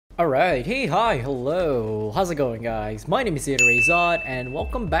Alright, hey, hi, hello, how's it going guys? My name is ZetaRayZod and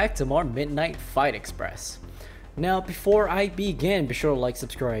welcome back to more Midnight Fight Express. Now, before I begin, be sure to like,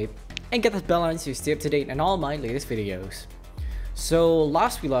 subscribe, and get the bell on so you stay up to date on all my latest videos. So,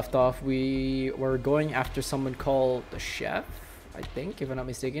 last we left off, we were going after someone called the Chef, I think, if I'm not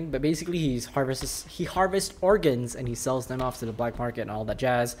mistaken. But basically, he harvests organs and he sells them off to the black market and all that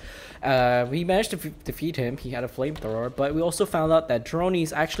jazz. We managed to defeat him. He had a flamethrower, but we also found out that Droney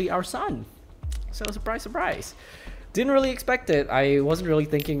is actually our son. So surprise, surprise. Didn't really expect it. I wasn't really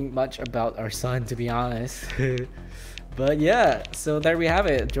thinking much about our son, to be honest. But yeah, so there we have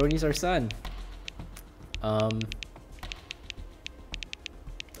it. Droney's our son. I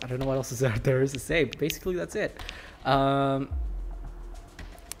don't know what else there is to say, but basically that's it.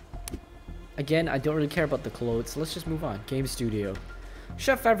 Again, I don't really care about the clothes, so let's just move on. Game studio.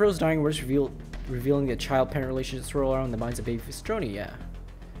 Chef Favreau's dying words revealing that child-parent relationships roll around the minds of babyface Droney, yeah.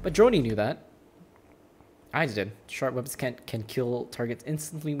 But Droney knew that. I did. Sharp weapons can kill targets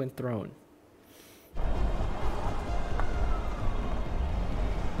instantly when thrown.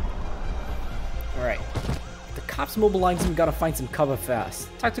 Alright. The cops mobilizing, we gotta find some cover fast.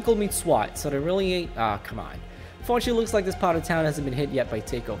 Tactical means SWAT, so they really ain't... come on. Fortunately, looks like this part of town hasn't been hit yet by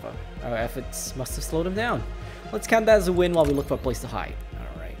takeover. Our efforts must have slowed him down. Let's count that as a win while we look for a place to hide.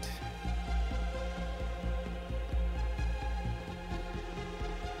 Alright.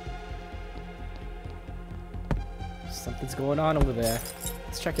 Something's going on over there.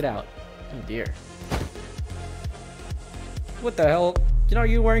 Let's check it out. Oh dear. What the hell? You know,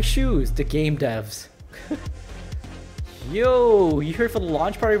 you're wearing shoes. The game devs. Yo, you here for the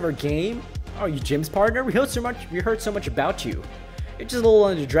launch party of our game? Oh, you Jim's partner? We heard so much about you. You're just a little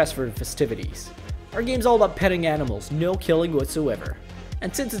underdressed for the festivities. Our game's all about petting animals, no killing whatsoever.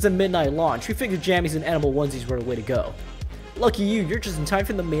 And since it's a midnight launch, we figured jammies and animal onesies were the way to go. Lucky you, you're just in time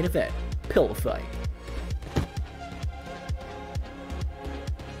for the main event. Pillow fight.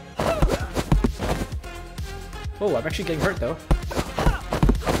 Oh, I'm actually getting hurt though.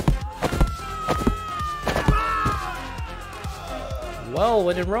 Well,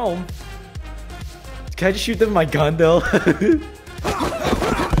 when in Rome. Can I just shoot them with my gun though? Oh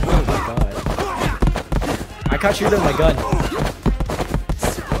my god. I can't shoot them with my gun.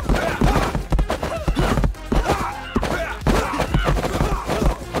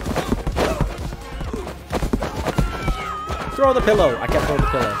 Throw the pillow. I can't throw the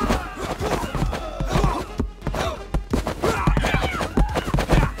pillow.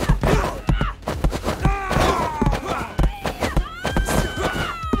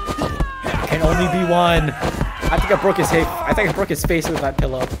 Can only be one. I think I broke his hip. I think I broke his face with that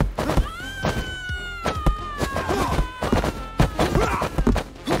pillow.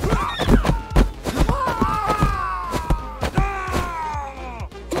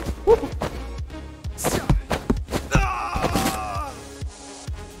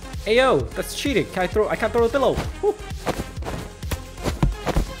 Hey yo, that's cheating. I can't throw the pillow. Woo.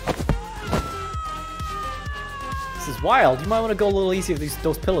 This is wild. You might want to go a little easy with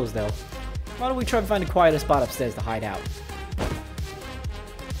those pillows though. Why don't we try to find the quietest spot upstairs to hide out?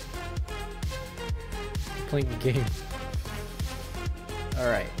 Playing the game.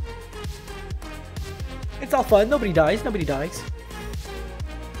 Alright. It's all fun. Nobody dies. Nobody dies.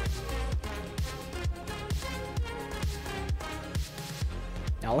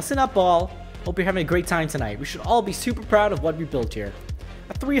 Now listen up, all. Hope you're having a great time tonight. We should all be super proud of what we built here.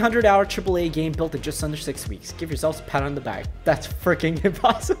 A 300-hour AAA game built in just under 6 weeks. Give yourselves a pat on the back. That's freaking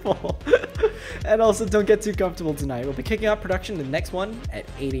impossible. And also, don't get too comfortable tonight. We'll be kicking off production the next one at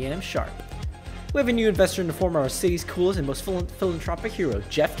 8 AM sharp. We have a new investor in the form of our city's coolest and most philanthropic hero,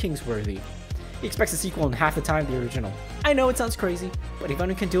 Jeff Kingsworthy. He expects a sequel in half the time of the original. I know it sounds crazy, but if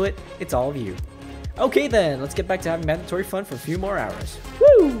anyone can do it, it's all of you. Okay then, let's get back to having mandatory fun for a few more hours.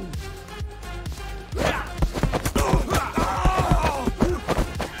 Woo!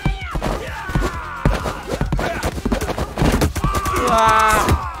 I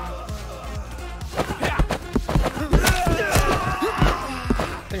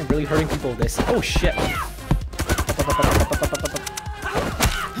think I'm really hurting people with this. Oh shit.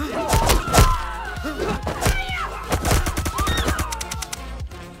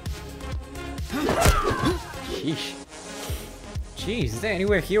 Sheesh. Jeez, is there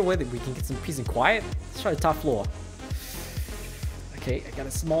anywhere here where we can get some peace and quiet? Let's try the top floor. Okay, I got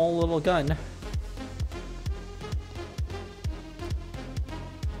a small little gun.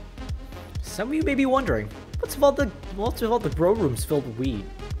 Some of you may be wondering, what's with all the grow rooms filled with weed?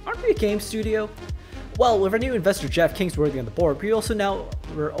 Aren't we a game studio? Well, with our new investor Jeff Kingsworthy on the board, we're also now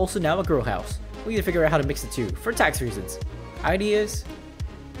a grow house. We need to figure out how to mix the two, for tax reasons. Ideas?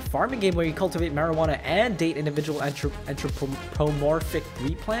 farming game where you cultivate marijuana and date individual anthropomorphic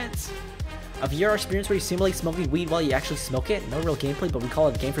weed plants. A VR experience where you simulate smoking weed while you actually smoke it. No real gameplay, but we call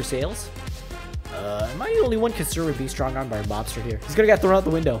it a game for sales. Am I the only one concerned with being strong armed by a mobster here? He's gonna get thrown out the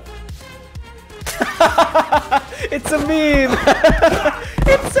window. It's a meme!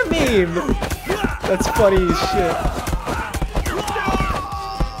 It's a meme! That's funny as shit.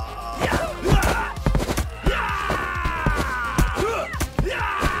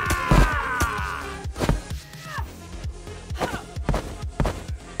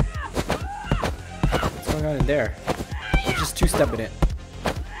 What's going on in there? We're just two-stepping it.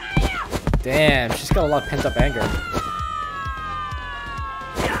 Damn, she's got a lot of pent-up anger.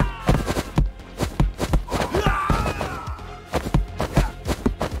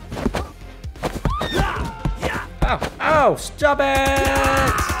 Ow! Stop it! I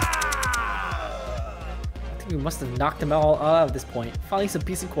think we must have knocked them all out at this point. Finally some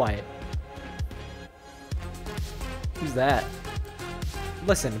peace and quiet. Who's that?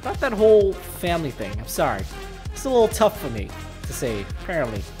 Listen, about that whole family thing, I'm sorry. It's a little tough for me to say,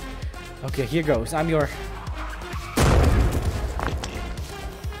 apparently. Okay, here goes. I'm your...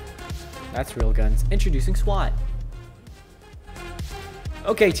 That's real guns. Introducing SWAT.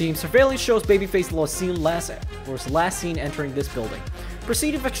 Okay, team. Surveillance shows babyface was last seen entering this building.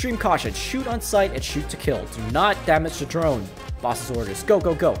 Proceed with extreme caution. Shoot on sight and shoot to kill. Do not damage the drone. Boss's orders. Go,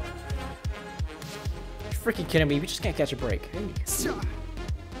 go, go. You're freaking kidding me. We just can't catch a break. Hey.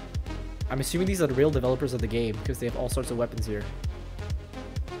 I'm assuming these are the real developers of the game because they have all sorts of weapons here.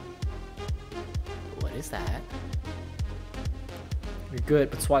 What is that? You're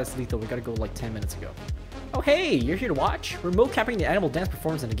good, but SWAT is lethal. We gotta go like 10 minutes ago. Oh hey, you're here to watch? We're remote capturing the animal dance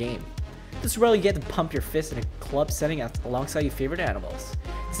performance in the game. This is where you get to pump your fist in a club setting alongside your favorite animals.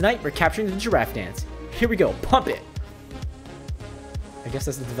 Tonight, we're capturing the giraffe dance. Here we go, pump it! I guess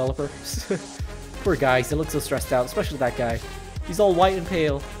that's the developer. Poor guys, they look so stressed out, especially that guy. He's all white and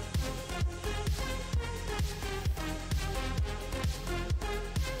pale.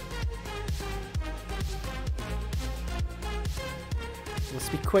 Let's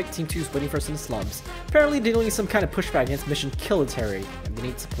be quick, Team 2 is waiting for us in the slums. Apparently they're doing some kind of pushback against Mission Kilitary, and they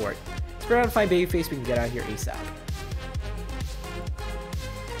need support. Spread out and find Babyface, we can get out of here ASAP.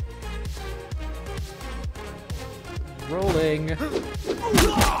 Rolling.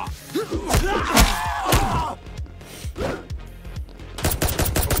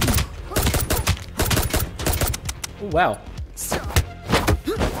 Oh wow.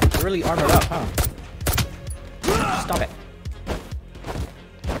 They're really armored up, huh? Stop it.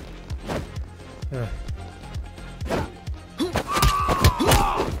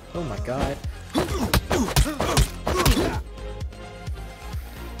 Oh my god.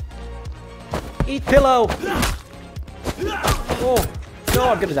 Eat pillow! Oh, no,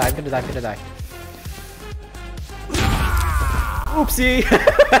 I'm gonna die, I'm gonna die, I'm gonna die. Oopsie!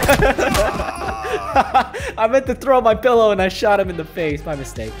 I meant to throw my pillow and I shot him in the face. My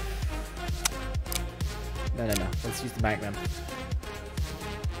mistake. No. Let's use the Magnum.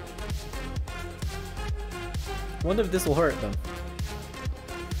 Wonder if this will hurt them.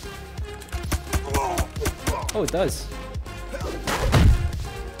 Oh, it does.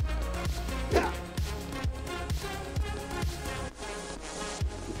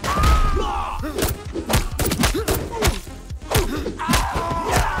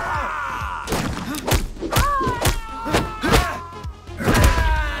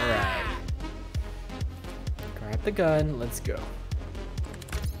 Alright. Grab the gun, let's go.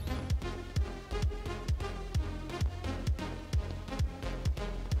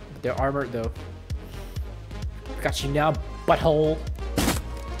 They're armored though. Got you now, butthole.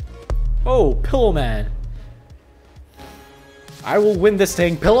 Oh, Pillow Man. I will win this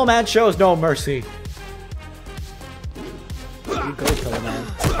thing. Pillow Man shows no mercy. There you go, Pillow Man.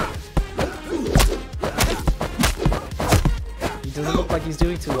 He doesn't look like he's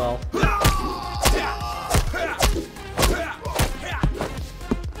doing too well.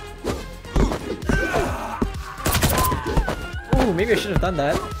 Ooh, maybe I should have done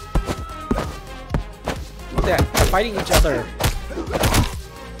that. They're fighting each other.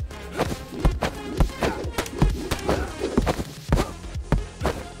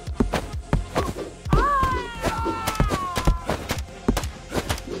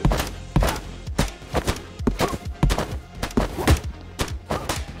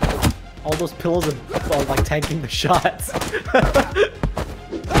 All those pillows are like tanking the shots.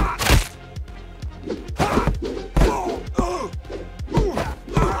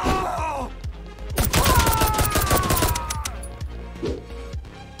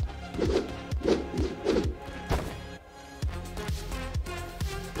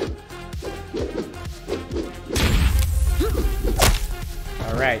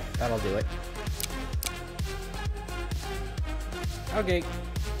 Alright, that'll do it. Okay.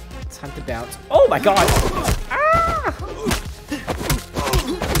 It's time to bounce. Oh my god! Ah!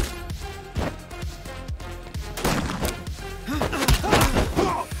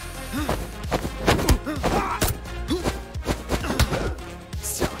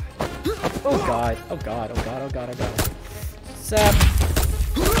 Oh god, oh god, oh god, oh god, oh god. Zap.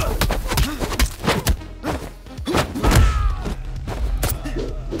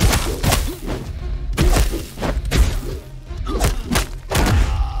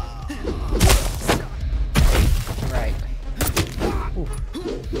 Right. Ooh.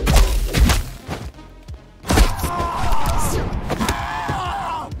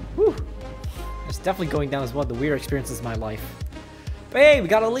 Whew. It's definitely going down as one of the weird experiences of my life. But hey, we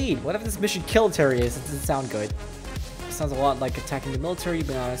got a lead. What if this mission military is? It doesn't sound good. It sounds a lot like attacking the military, to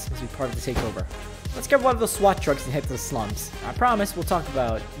be honest, since we're part of the takeover. Let's grab one of those SWAT trucks and head to the slums. I promise we'll talk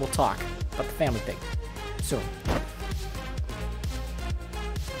about the family thing soon.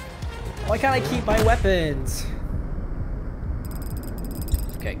 Why can't I keep my weapons?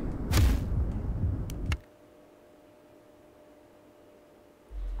 Okay.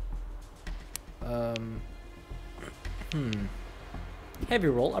 Heavy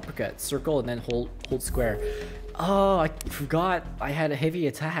roll, uppercut, circle, and then hold square. Oh, I forgot I had a heavy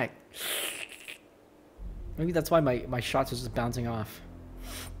attack. Maybe that's why my shots are just bouncing off.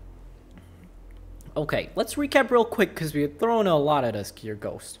 Okay, let's recap real quick because we're throwing a lot at us here,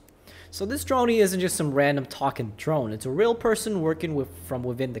 Ghost. So this droney isn't just some random talking drone. It's a real person working from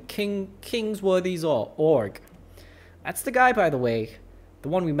within the Kingsworthy's org. That's the guy, by the way. The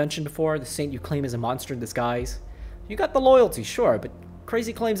one we mentioned before, the saint you claim is a monster in disguise. You got the loyalty, sure, but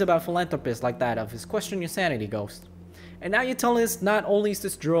crazy claims about philanthropists like that of his question your sanity, Ghost. And now you're telling us not only is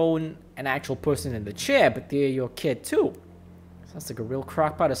this drone an actual person in the chair, but they're your kid too. Sounds like a real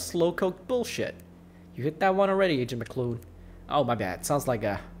crockpot of slow-cooked bullshit. You hit that one already, Agent McClune. Oh, my bad. Sounds like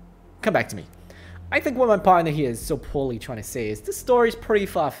a... Come back to me. I think what my partner here is so poorly trying to say is this story's pretty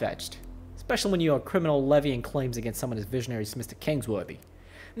far-fetched. Especially when you're a criminal levying claims against someone as visionary as Mr. Kingsworthy.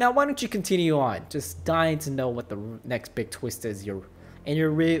 Now, why don't you continue on? Just dying to know what the next big twist is in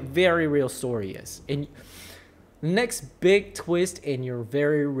your very real story is. The next big twist in your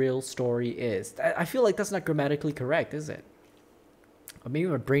very real story is. I feel like that's not grammatically correct, is it? Or maybe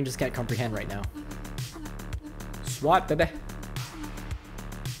my brain just can't comprehend right now. SWAT, baby.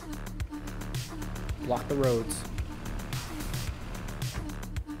 Block the roads.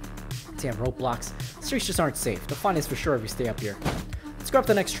 Damn roadblocks. The streets just aren't safe. They'll find us for sure if we stay up here. Let's grab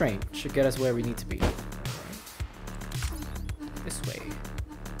the next train. Should get us where we need to be. This way.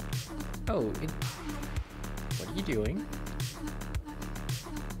 Oh, what are you doing?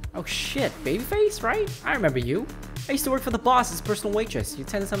 Oh shit, Babyface, right? I remember you. I used to work for the boss as personal waitress. You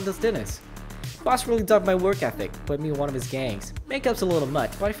attended some of those dinners. Boss really dug my work ethic, put me in one of his gangs. Makeup's a little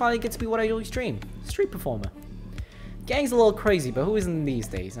much, but I finally get to be what I always dreamed. Street performer. Gang's a little crazy, but who isn't these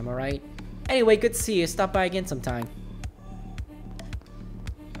days, am I right? Anyway, good to see you. Stop by again sometime.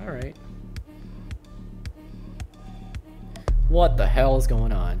 Alright. What the hell is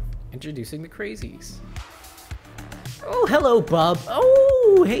going on? Introducing the crazies. Oh, hello, bub.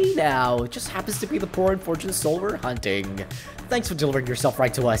 Oh, hey now. It just happens to be the poor unfortunate soul we're hunting. Thanks for delivering yourself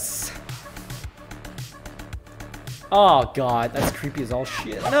right to us. Oh, God. That's creepy as all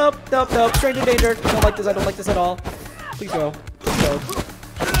shit. Nope, nope, nope. Stranger danger. I don't like this. I don't like this at all. Please go. Please go.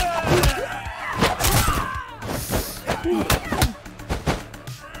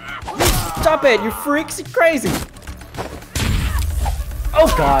 Stop it, you freaks. You're crazy. Oh,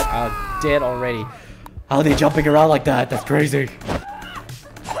 God. I'm dead already. How are they jumping around like that? That's crazy.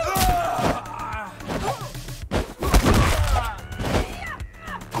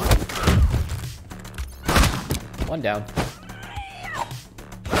 One down.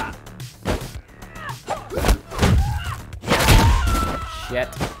 Shit.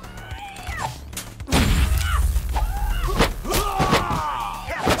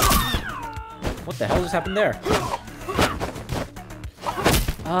 What the hell just happened there?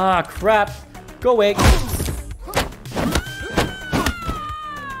 Ah, crap. Go away.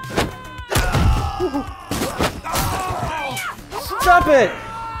 Stop it!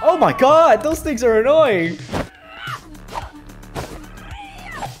 Oh my god, those things are annoying.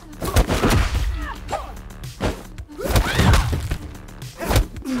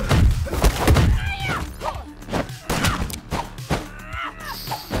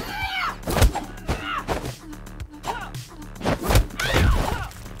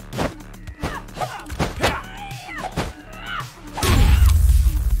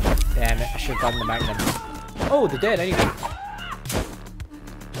 Damn it, I should have gotten the magnum. Oh, they're dead anyway.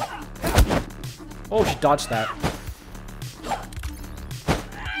 Oh, she dodged that.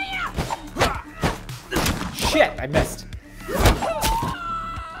 Shit, I missed.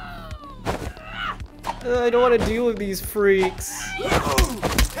 I don't want to deal with these freaks.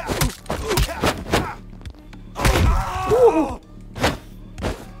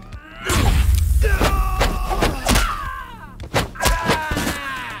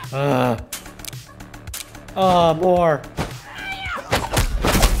 More.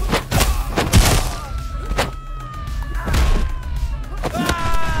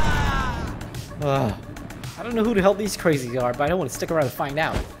 I don't know who the hell these crazies are, but I don't want to stick around to find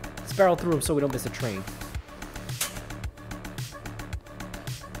out. Let's barrel through them so we don't miss a train.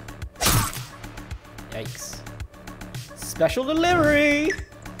 Yikes. Special delivery!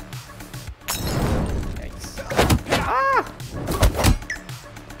 Yikes. Ah!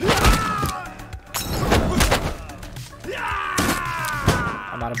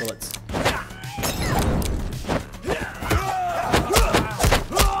 I'm out of bullets.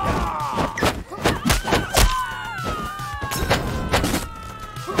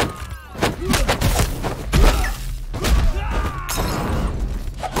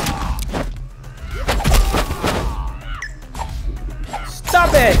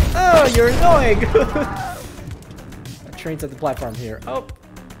 Stop it! Oh, you're annoying! That train's at the platform here. Oh,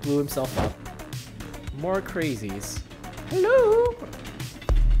 blew himself up. More crazies. Hello!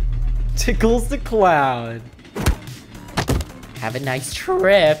 Tickles the clown. Have a nice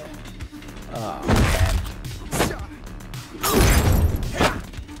trip. Oh, man.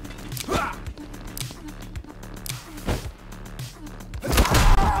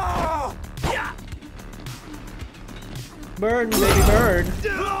 Burn, baby, burn.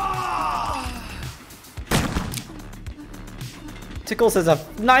 Tickles has a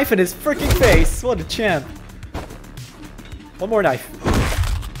knife in his freaking face. What a champ. One more knife.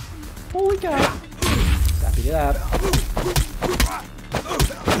 Holy cow. Happy to that.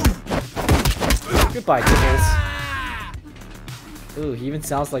 Goodbye, Tickles. Ooh, he even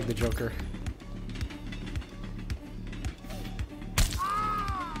sounds like the Joker.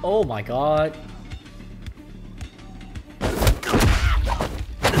 Oh my god.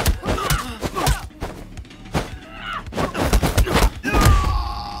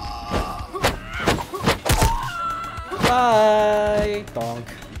 Bye, donk.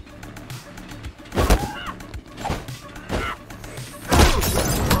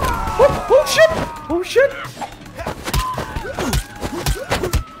 Oh shit! Oh shit!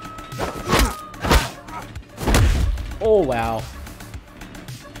 Oh wow.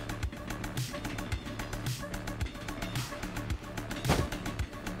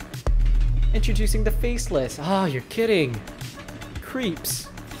 Introducing the faceless. Ah, oh, you're kidding. Creeps.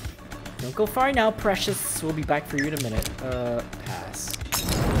 Don't go far now, precious. We'll be back for you in a minute. Pass.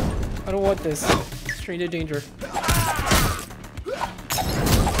 I don't want this. Stranger danger.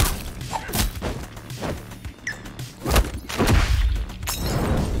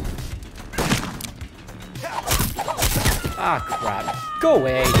 Ah, crap. Go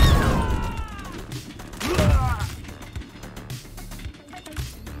away.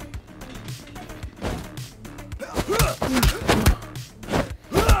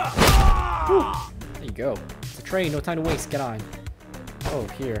 There you go. It's a train, no time to waste. Get on. Oh,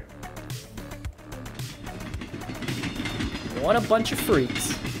 here. What a bunch of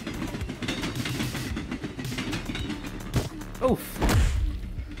freaks. Oof.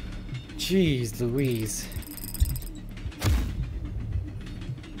 Jeez Louise.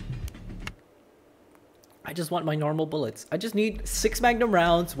 I just want my normal bullets. I just need 6 magnum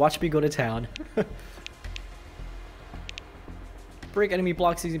rounds. Watch me go to town. Break enemy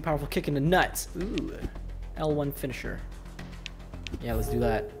blocks using powerful kick in the nuts. Ooh. L1 finisher. Yeah, let's do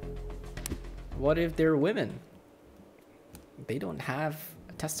that. What if they're women? They don't have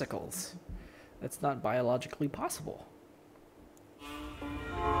testicles. That's not biologically possible.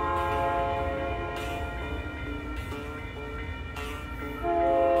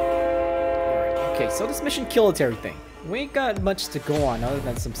 Okay, so this mission killed everything. We ain't got much to go on other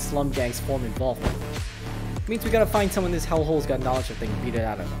than some slum gangs form involvement. Means we gotta find someone in this hellhole's got knowledge of things and beat it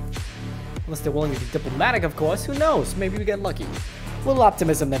out of them. Unless they're willing to be diplomatic, of course. Who knows? Maybe we get lucky. A little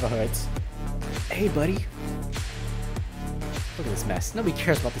optimism never hurts. Hey, buddy. Look at this mess. Nobody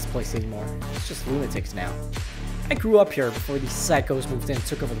cares about this place anymore. It's just lunatics now. I grew up here before these psychos moved in and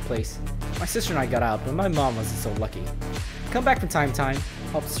took over the place. My sister and I got out, but my mom wasn't so lucky. Come back from time to time.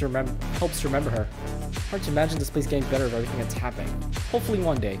 Helps remember her. Hard to imagine this place getting better with everything that's happening. Hopefully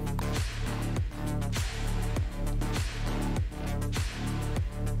one day.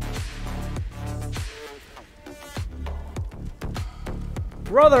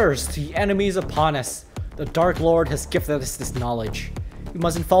 Brothers, the enemy is upon us. The Dark Lord has gifted us this knowledge. We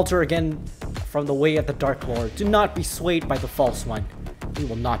mustn't falter again from the way of the Dark Lord. Do not be swayed by the false one. We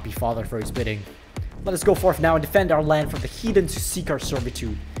will not be father for his bidding. Let us go forth now and defend our land from the heathens who seek our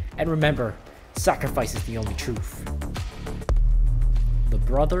servitude. And remember, sacrifice is the only truth. The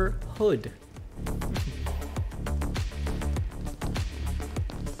Brotherhood.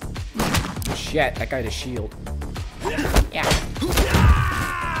 Shit, that guy had a shield. Yeah.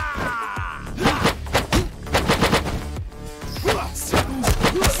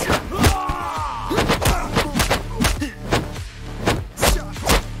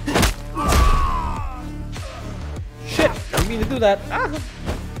 Shit, I didn't mean to do that. Ah.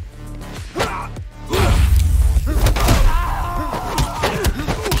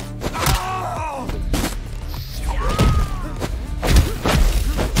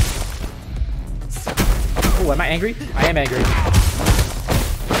 Oh, am I angry? I am angry.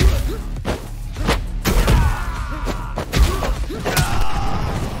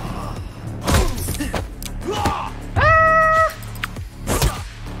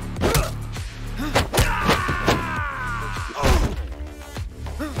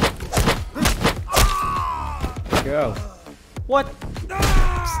 Go. What?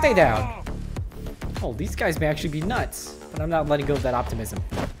 Stay down. Oh, these guys may actually be nuts, but I'm not letting go of that optimism.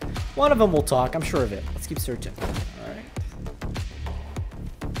 One of them will talk, I'm sure of it. Let's keep searching. Alright.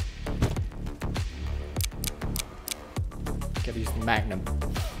 Gotta use the Magnum.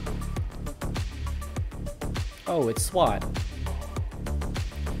 Oh, it's SWAT.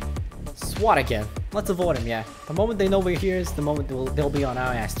 SWAT again. Let's avoid him, yeah. The moment they know we're here is the moment they'll be on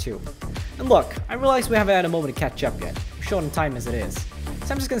our ass too. And look, I realize we haven't had a moment to catch up yet. We're short on time as it is.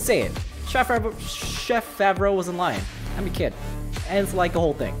 So I'm just gonna say it. Chef Favreau wasn't lying. I'm a kid. And it's like the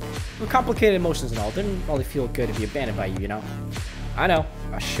whole thing. With complicated emotions and all, didn't really feel good to be abandoned by you, you know? I know,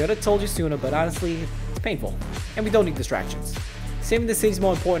 I should have told you sooner, but honestly, it's painful. And we don't need distractions. Saving this seems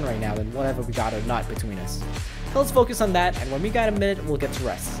more important right now than whatever we got or not between us. So let's focus on that, and when we got a minute, we'll get to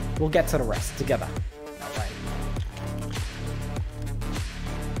rest. We'll get to the rest together. Alright.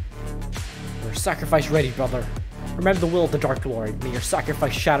 Your sacrifice ready, brother. Remember the will of the Dark Lord. May your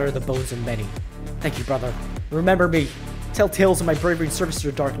sacrifice shatter the bones of many. Thank you, brother. Remember me. Tell tales of my bravery and service to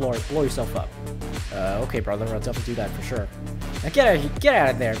the Dark Lord. Blow yourself up. Okay, brother. I'll definitely do that for sure. Now get out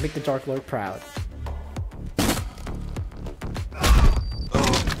of there. Make the Dark Lord proud.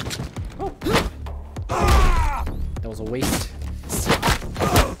 Oh. That was a waste.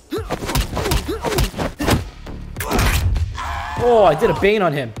 Oh, I did a bane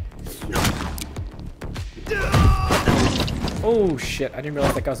on him. Oh, shit. I didn't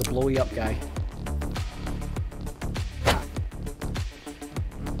realize that guy was a blowy up guy.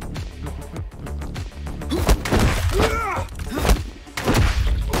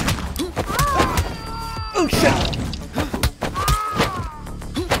 Oh shit!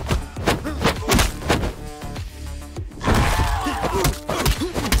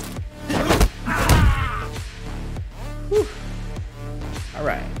 All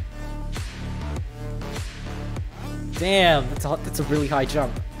right. Damn, that's a really high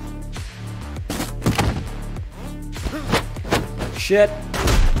jump. Shit.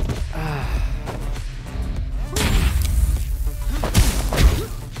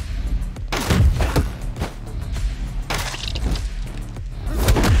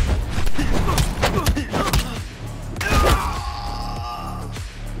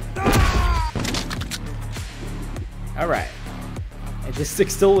 Alright. And this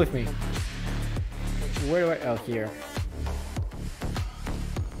stick's still with me. Where do I... Oh, here.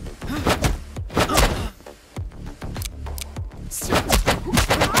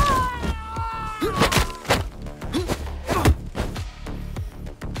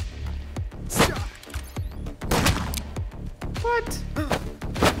 What?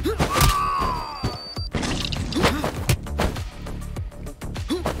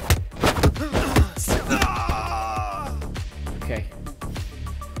 Okay.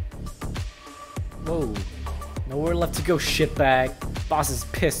 Whoa. Nowhere left to go, shitbag. Boss is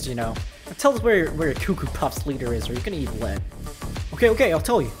pissed, you know. Now tell us where your Cuckoo Puffs leader is, or you're gonna eat lead. Okay, I'll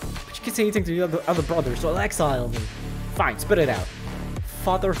tell you. But you can't say anything to the other brothers, so I'll exile me. Fine, spit it out.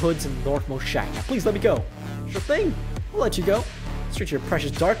 Fatherhood's in the northmost shack. Now please let me go. Sure thing. I'll let you go. Straight to your precious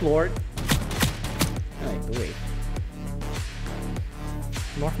Dark Lord. Alright, but wait.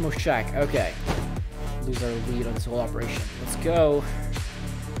 Northmost shack, okay. Lose our lead on this whole operation. Let's go.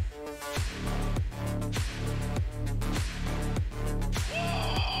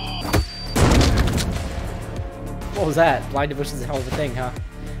 What was that? Blind devotion is a hell of a thing, huh?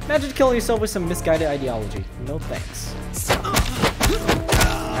 Imagine killing yourself with some misguided ideology. No thanks.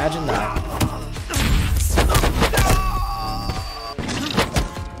 Imagine that.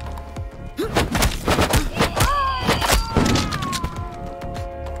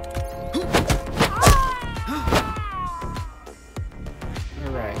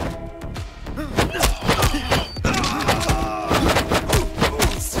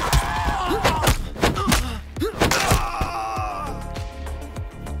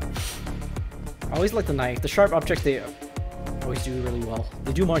 I always like the knife. The sharp objects, they always do really well.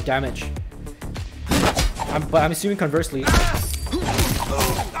 They do more damage. But I'm assuming conversely, they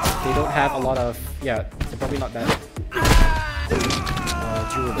don't have a lot of... Yeah, they're probably not that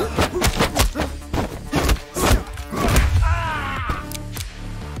durable.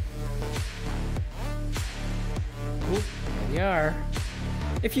 Ooh, there we are.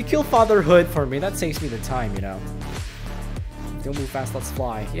 If you kill Fatherhood for me, that saves me the time, you know. Don't move fast, let's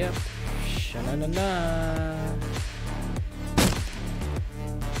fly. Yep. Sha-na-na-na.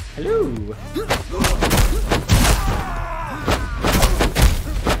 Hello.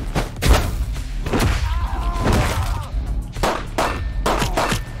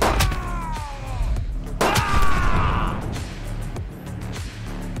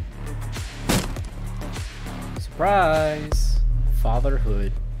 Surprise.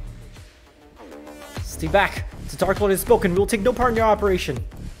 Fatherhood. Stay back. The Dark Lord has spoken. We will take no part in your operation.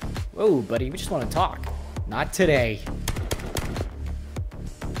 Whoa, buddy, we just want to talk. Not today.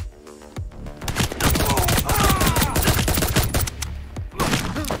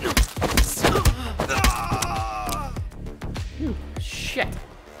 Ooh, shit.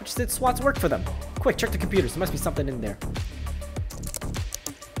 I just did SWAT's work for them. Quick, check the computers. There must be something in there.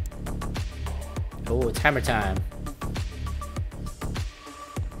 Oh, it's hammer time.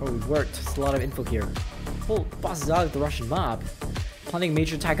 Oh, we've worked. There's a lot of info here. Oh, the boss is out of the Russian mob. Planning a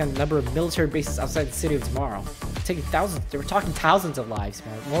major attack on a number of military bases outside the city of tomorrow. Taking thousands, they were talking thousands of lives,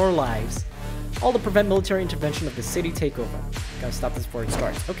 man. More lives. All to prevent military intervention of the city takeover. Gotta stop this before it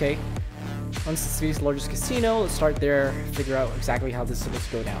starts. Okay. Once the city's largest casino, let's start there, figure out exactly how this is supposed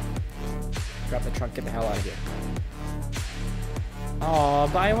to go down. Grab the trunk, get the hell out of here. Aw,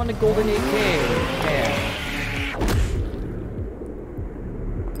 but I want a golden AK. Yeah.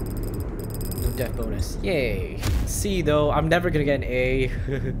 No death bonus. Yay. C though, I'm never gonna get an A.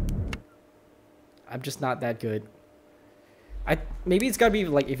 I'm just not that good. Maybe it's gotta be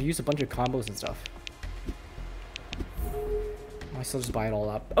like if you use a bunch of combos and stuff. I still just buy it all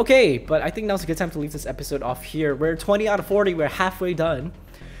up. Okay, but I think now's a good time to leave this episode off here. We're 20 out of 40. We're halfway done.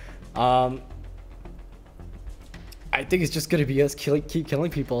 I think it's just gonna be us keep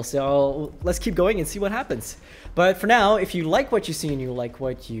killing people. So let's keep going and see what happens. But for now, if you like what you see and you like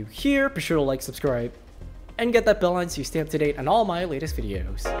what you hear, be sure to like, subscribe, and get that bell on so you stay up to date on all my latest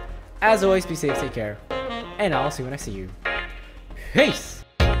videos. As always, be safe, take care, and I'll see you when I see you. Peace!